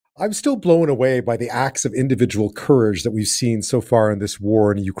I'm still blown away by the acts of individual courage that we've seen so far in this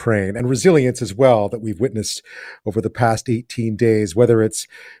war in Ukraine, and resilience as well that we've witnessed over the past 18 days, whether it's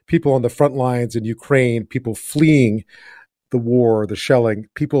people on the front lines in Ukraine, people fleeing the war, the shelling,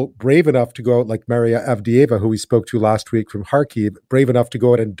 people brave enough to go out like Maria Avdieva, who we spoke to last week from Kharkiv, brave enough to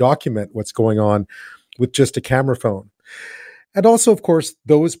go out and document what's going on with just a camera phone. And also, of course,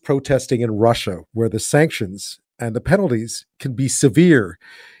 those protesting in Russia, where the sanctions and the penalties can be severe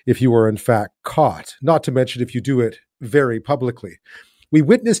if you are in fact caught, not to mention if you do it very publicly. We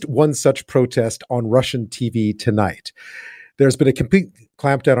witnessed one such protest on Russian TV tonight. There's been a complete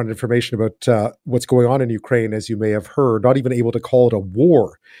clampdown on information about what's going on in Ukraine, as you may have heard, not even able to call it a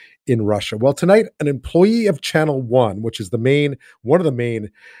war in Russia. Well, tonight, an employee of Channel 1, which is one of the main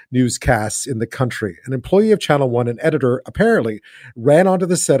newscasts in the country, an employee of Channel 1, an editor, apparently ran onto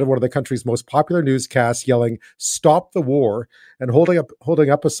the set of one of the country's most popular newscasts, yelling, "Stop the war," and holding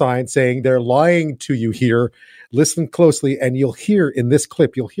up a sign saying, "They're lying to you here. Listen closely." And you'll hear in this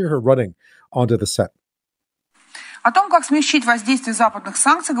clip, you'll hear her running onto the set. О том, как смягчить воздействие западных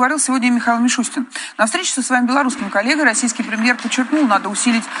санкций, говорил сегодня Михаил Мишустин. На встрече со своим белорусским коллегой российский премьер подчеркнул, надо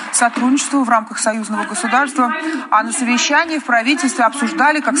усилить сотрудничество в рамках союзного государства, а на совещании в правительстве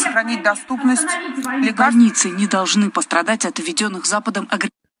обсуждали, как сохранить доступность лекарств. Больницы не должны пострадать от введенных Западом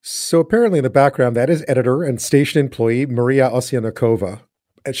ограничений. So apparently in the background, that is editor and station employee Maria Osianakova.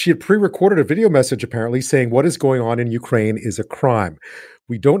 And she had pre-recorded a video message, apparently, saying what is going on in Ukraine is a crime.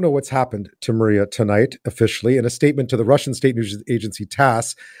 We don't know what's happened to Maria tonight, officially. In a statement to the Russian state news agency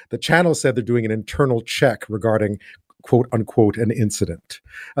TASS, the channel said they're doing an internal check regarding, quote unquote, an incident.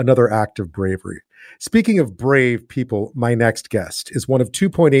 Another act of bravery. Speaking of brave people, my next guest is one of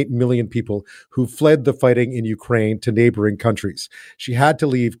 2.8 million people who fled the fighting in Ukraine to neighboring countries. She had to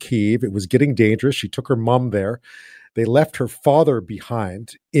leave Kyiv. It was getting dangerous. She took her mom there. They left her father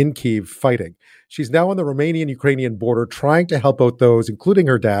behind in Kyiv fighting. She's now on the Romanian-Ukrainian border trying to help out those, including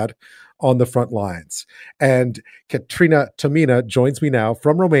her dad, on the front lines. And Kateryna Tomina joins me now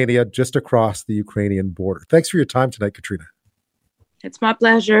from Romania, just across the Ukrainian border. Thanks for your time tonight, Kateryna. It's my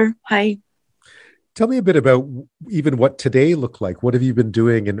pleasure. Hi. Tell me a bit about even what today looked like. What have you been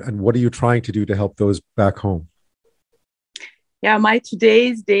doing and what are you trying to do to help those back home? Yeah, my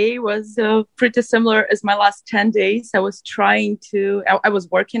today's day was pretty similar as my last 10 days. I was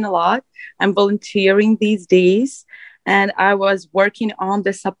working a lot. I'm volunteering these days, and I was working on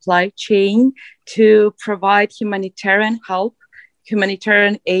the supply chain to provide humanitarian help,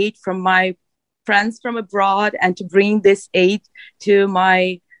 humanitarian aid from my friends from abroad, and to bring this aid to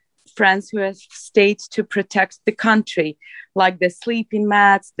my friends who have stayed to protect the country, like the sleeping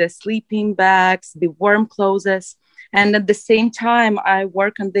mats, the sleeping bags, the warm clothes. And at the same time, I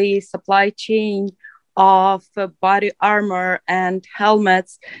work on the supply chain of body armor and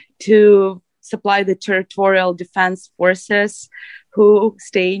helmets to supply the territorial defense forces who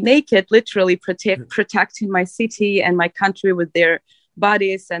stay naked, literally protecting my city and my country with their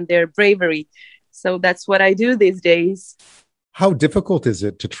bodies and their bravery. So that's what I do these days. How difficult is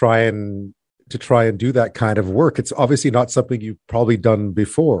it to try and do that kind of work? It's obviously not something you've probably done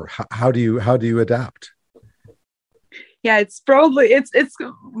before. How do you adapt? Yeah, it's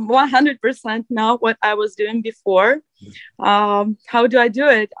 100% not what I was doing before. How do I do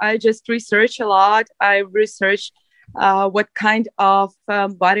it? I just research a lot. I research what kind of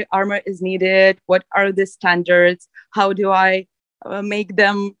body armor is needed. What are the standards? How do I make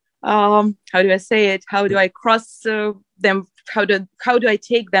them? How do I say it? How do I cross them? How do I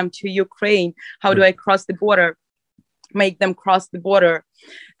take them to Ukraine? How do I cross the border? Make them cross the border.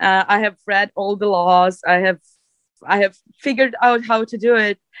 I have read all the laws. I have figured out how to do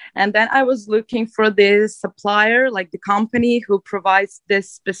it. And then I was looking for this supplier, like the company who provides this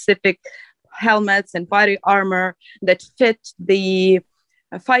specific helmets and body armor that fit the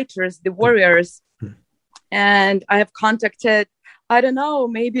fighters, the warriors. And I have contacted, I don't know,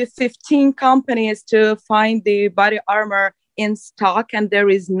 maybe 15 companies to find the body armor in stock, and there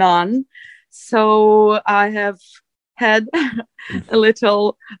is none. So I have had a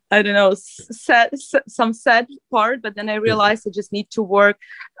little, I don't know, some sad part, but then I realized I just need to work,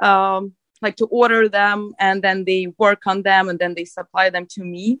 like to order them, and then they work on them, and then they supply them to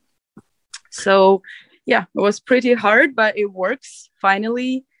me. So yeah, it was pretty hard, but it works.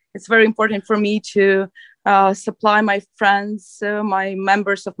 Finally, it's very important for me to supply my friends, my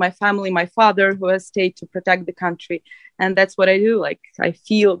members of my family, my father who has stayed to protect the country. And that's what I do. Like, I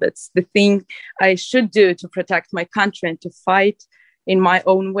feel that's the thing I should do to protect my country and to fight in my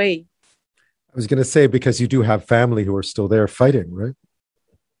own way. I was going to say, because you do have family who are still there fighting, right?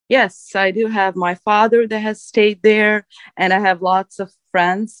 Yes, I do have my father that has stayed there, and I have lots of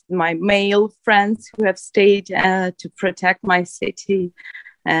friends, my male friends who have stayed to protect my city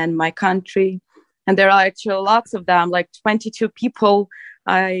and my country. And there are actually lots of them, like 22 people,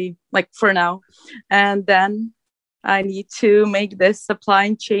 for now. And then I need to make this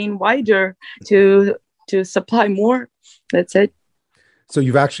supply chain wider to supply more. That's it. So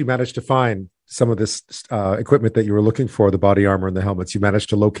you've actually managed to find some of this equipment that you were looking for, the body armor and the helmets. You managed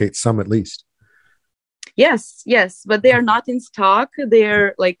to locate some at least. Yes, but they are not in stock.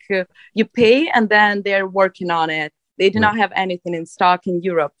 They're you pay and then they're working on it. They do not have anything in stock in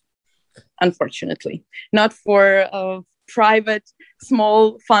Europe, unfortunately. Not for private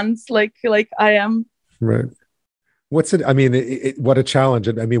small funds like I am. Right. What's it? I mean, what a challenge.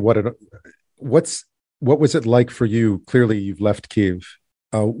 I mean, what was it like for you? Clearly, you've left Kyiv.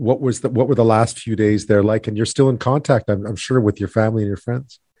 What were the last few days there like? And you're still in contact, I'm sure, with your family and your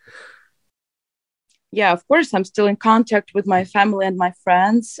friends. Yeah, of course, I'm still in contact with my family and my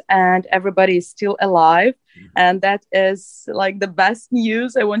friends, and everybody is still alive. And that is like the best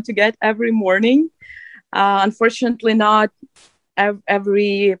news I want to get every morning. Unfortunately, not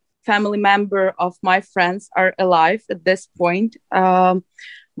every family member of my friends are alive at this point.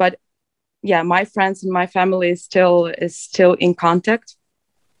 But yeah, my friends and my family is still in contact.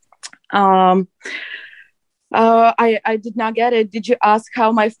 I did not get it. Did you ask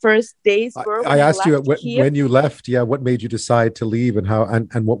how my first days were? I asked you when you left. Yeah, what made you decide to leave, and how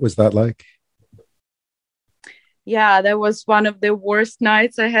and what was that like? Yeah, that was one of the worst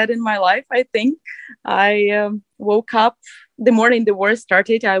nights I had in my life. I think I woke up the morning the war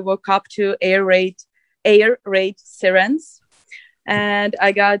started. I woke up to air raid sirens. And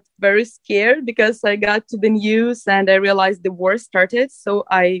I got very scared because I got to the news and I realized the war started. So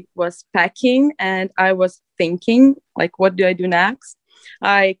I was packing and I was thinking, like, what do I do next?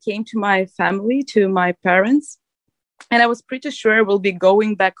 I came to my family, to my parents, and I was pretty sure I will be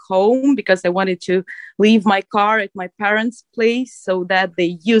going back home because I wanted to leave my car at my parents' place so that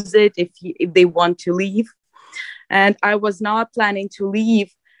they use it if they want to leave. And I was not planning to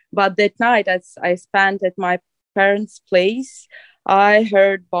leave. But that night, as I spent at my parents' place, I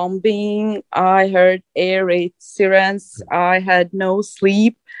heard bombing, I heard air raid sirens, I had no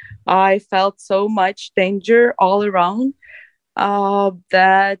sleep. I felt so much danger all around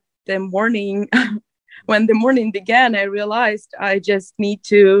that the morning, when the morning began, I realized I just need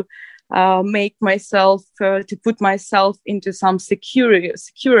to make myself, to put myself into some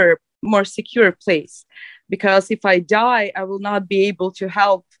more secure place. Because if I die, I will not be able to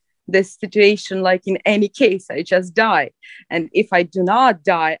help this situation. Like in any case, I just die. And if I do not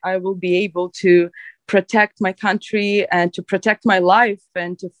die, I will be able to protect my country and to protect my life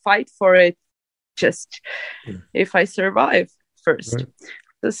and to fight for it just if I survive first.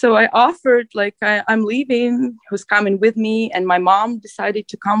 Right. So I offered, like, I'm leaving, who's coming with me? And my mom decided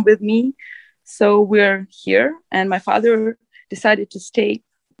to come with me. So we're here and my father decided to stay.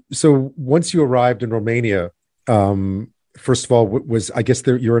 So once you arrived in Romania, first of all, I guess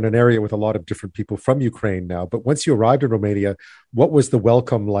you're in an area with a lot of different people from Ukraine now, but once you arrived in Romania, what was the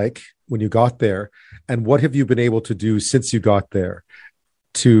welcome like when you got there? And what have you been able to do since you got there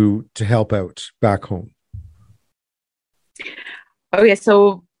to help out back home? Okay,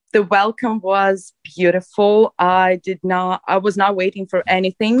 so the welcome was beautiful. I was not waiting for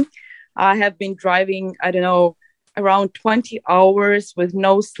anything. I have been driving, I don't know, around 20 hours with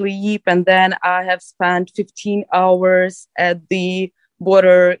no sleep. And then I have spent 15 hours at the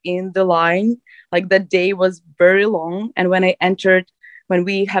border in the line. Like, the day was very long. And when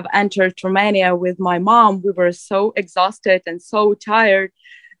we have entered Romania with my mom, we were so exhausted and so tired.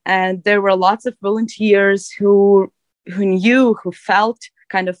 And there were lots of volunteers who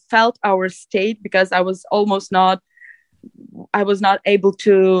felt our state, because I was not able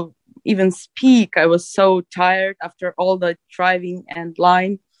to even speak. I was so tired after all the driving and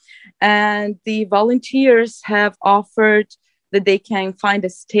line. And the volunteers have offered that they can find a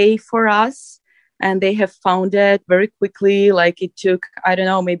stay for us. And they have found it very quickly. Like, it took, I don't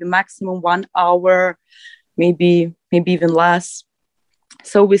know, maybe maximum 1 hour, maybe even less.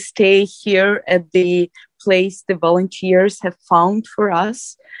 So we stay here at the place the volunteers have found for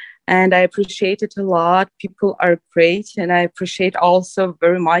us. And I appreciate it a lot. People are great. And I appreciate also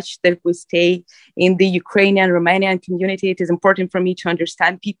very much that we stay in the Ukrainian, Romanian community. It is important for me to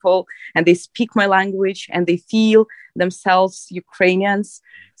understand people, and they speak my language and they feel themselves Ukrainians.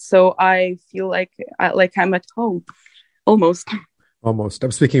 So I feel like I'm at home, almost. Almost.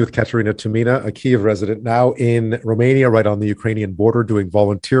 I'm speaking with Kateryna Tomina, a Kyiv resident now in Romania, right on the Ukrainian border, doing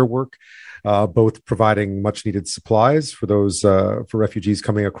volunteer work, both providing much needed supplies for those for refugees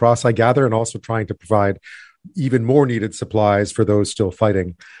coming across, I gather, and also trying to provide even more needed supplies for those still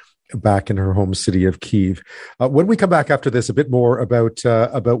fighting back in her home city of Kyiv. When we come back after this, a bit more about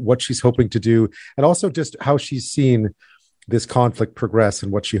what she's hoping to do, and also just how she's seen this conflict progress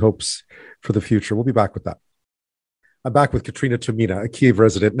and what she hopes for the future. We'll be back with that. I'm back with Kateryna Tomina, a Kyiv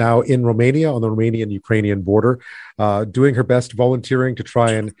resident, now in Romania on the Romanian-Ukrainian border, doing her best volunteering to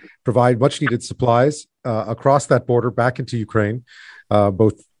try and provide much-needed supplies across that border back into Ukraine,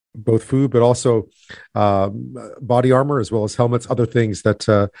 both food, but also body armor, as well as helmets, other things that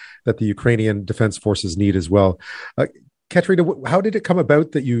the Ukrainian Defense Forces need as well. Kateryna, how did it come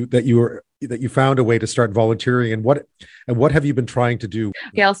about that you found a way to start volunteering, and what have you been trying to do?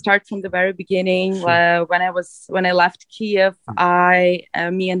 Okay, I'll start from the very beginning. Sure. When I left Kyiv,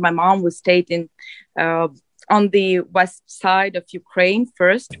 me and my mom, we stayed in on the west side of Ukraine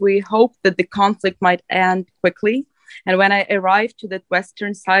first. We hoped that the conflict might end quickly. And when I arrived to the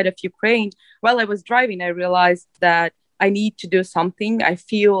western side of Ukraine, while I was driving, I realized that I need to do something. I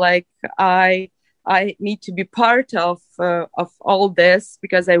feel like I need to be part of all this,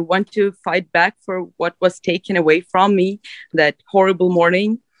 because I want to fight back for what was taken away from me that horrible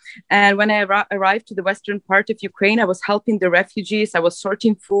morning. And when I arrived to the western part of Ukraine, I was helping the refugees. I was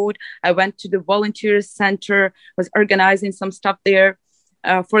sorting food. I went to the volunteers center, was organizing some stuff there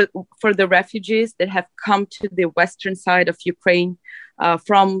for the refugees that have come to the western side of Ukraine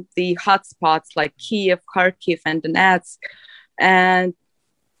from the hotspots like Kyiv, Kharkiv, and Donetsk. And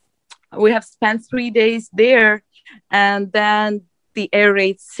we have spent 3 days there, and then the air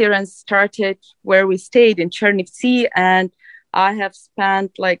raid sirens started where we stayed in Chernivtsi, and I have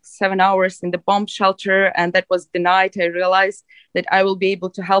spent like 7 hours in the bomb shelter, and that was the night I realized that I will be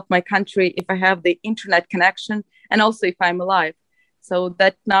able to help my country if I have the internet connection, and also if I'm alive. So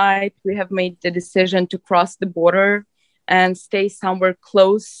that night we have made the decision to cross the border and stay somewhere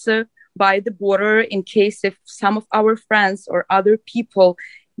close by the border in case if some of our friends or other people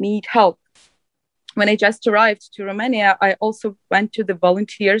need help. When I just arrived to Romania, I also went to the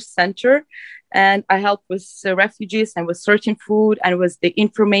volunteers center, and I helped with refugees and with searching food and with the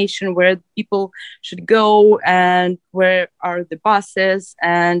information where people should go and where are the buses,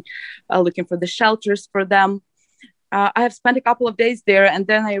 and looking for the shelters for them. I have spent a couple of days there, and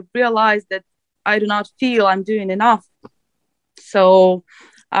then I realized that I do not feel I'm doing enough. So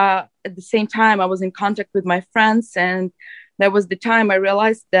at the same time, I was in contact with my friends, and that was the time I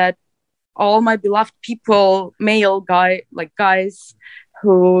realized that all my beloved people, guys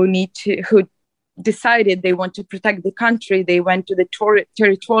who decided they want to protect the country, they went to the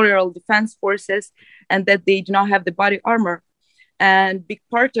territorial defense forces, and that they do not have the body armor. And big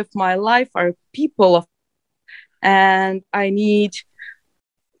part of my life are people and I need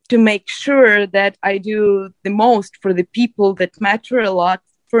to make sure that I do the most for the people that matter a lot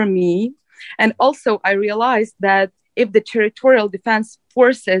for me. And also I realized that if the territorial defense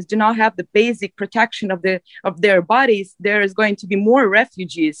forces do not have the basic protection of their bodies, there is going to be more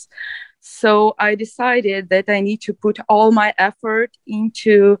refugees. So I decided that I need to put all my effort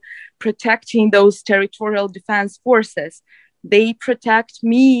into protecting those territorial defense forces. They protect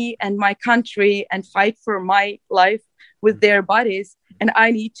me and my country and fight for my life with their bodies. And I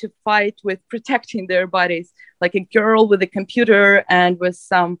need to fight with protecting their bodies, like a girl with a computer and with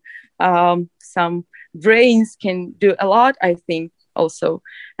some brains can do a lot, I think, also.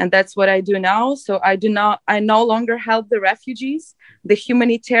 And that's what I do now. So I no longer help the refugees. The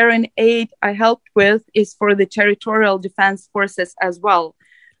humanitarian aid I helped with is for the territorial defense forces as well.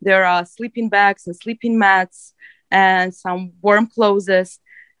 There are sleeping bags and sleeping mats and some warm clothes,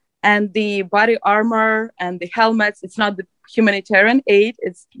 and the body armor and the helmets. It's not the humanitarian aid,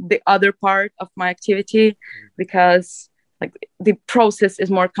 it's the other part of my activity, because like the process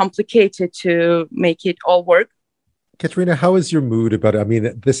is more complicated to make it all work. Kateryna, how is your mood about it? I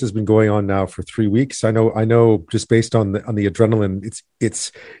mean, this has been going on now for 3 weeks. I know just based on the adrenaline,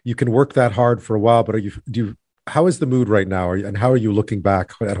 it's you can work that hard for a while, but how is the mood right now? And how are you looking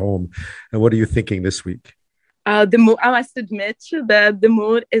back at home, and what are you thinking this week? I must admit that the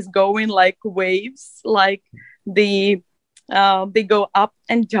mood is going like waves, like they go up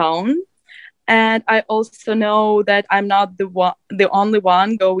and down. And I also know that I'm not the only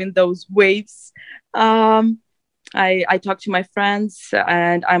one going those waves. I talk to my friends,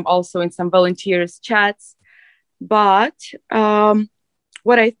 and I'm also in some volunteers chats. But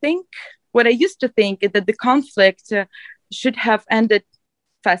what I used to think is that the conflict should have ended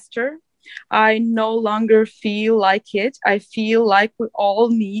faster. I no longer feel like it. I feel like we all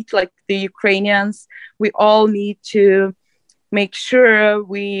need, like the Ukrainians, we all need to make sure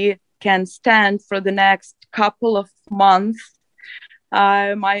we can stand for the next couple of months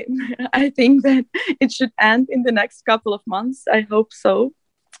I think that it should end in the next couple of months. I hope so.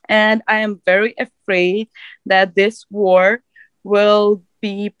 And I am very afraid that this war will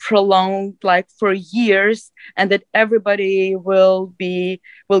be prolonged like for years, and that everybody will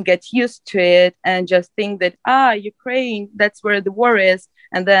get used to it and just think that Ukraine, that's where the war is,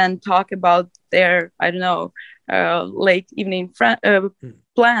 and then talk about their, I don't know, late evening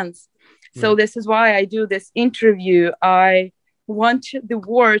plans. So this is why I do this interview. I want the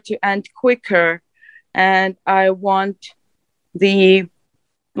war to end quicker, and I want the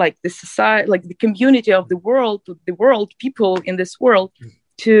society, like the community of the world people in this world,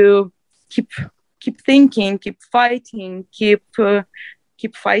 to keep thinking, keep fighting, keep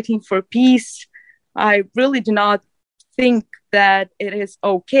fighting for peace. I really do not think that it is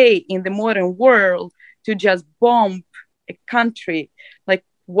okay in the modern world to just bomb a country. Like,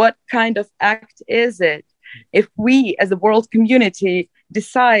 what kind of act is it? If we as a world community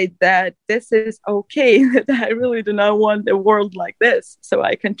decide that this is okay, that I really do not want a world like this, so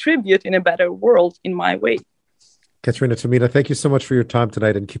I contribute in a better world in my way. Kateryna Tomina, thank you so much for your time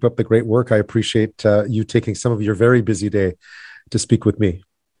tonight, and keep up the great work. I appreciate you taking some of your very busy day to speak with me.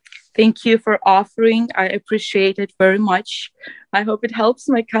 Thank you for offering. I appreciate it very much. I hope it helps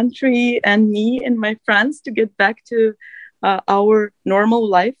my country and me and my friends to get back to our normal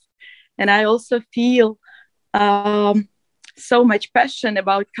life. And I also feel so much passion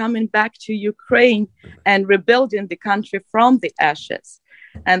about coming back to Ukraine and rebuilding the country from the ashes.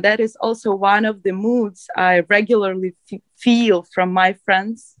 And that is also one of the moods I regularly feel from my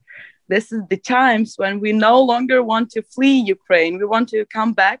friends. This is the times when we no longer want to flee Ukraine. We want to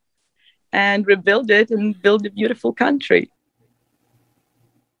come back and rebuild it and build a beautiful country.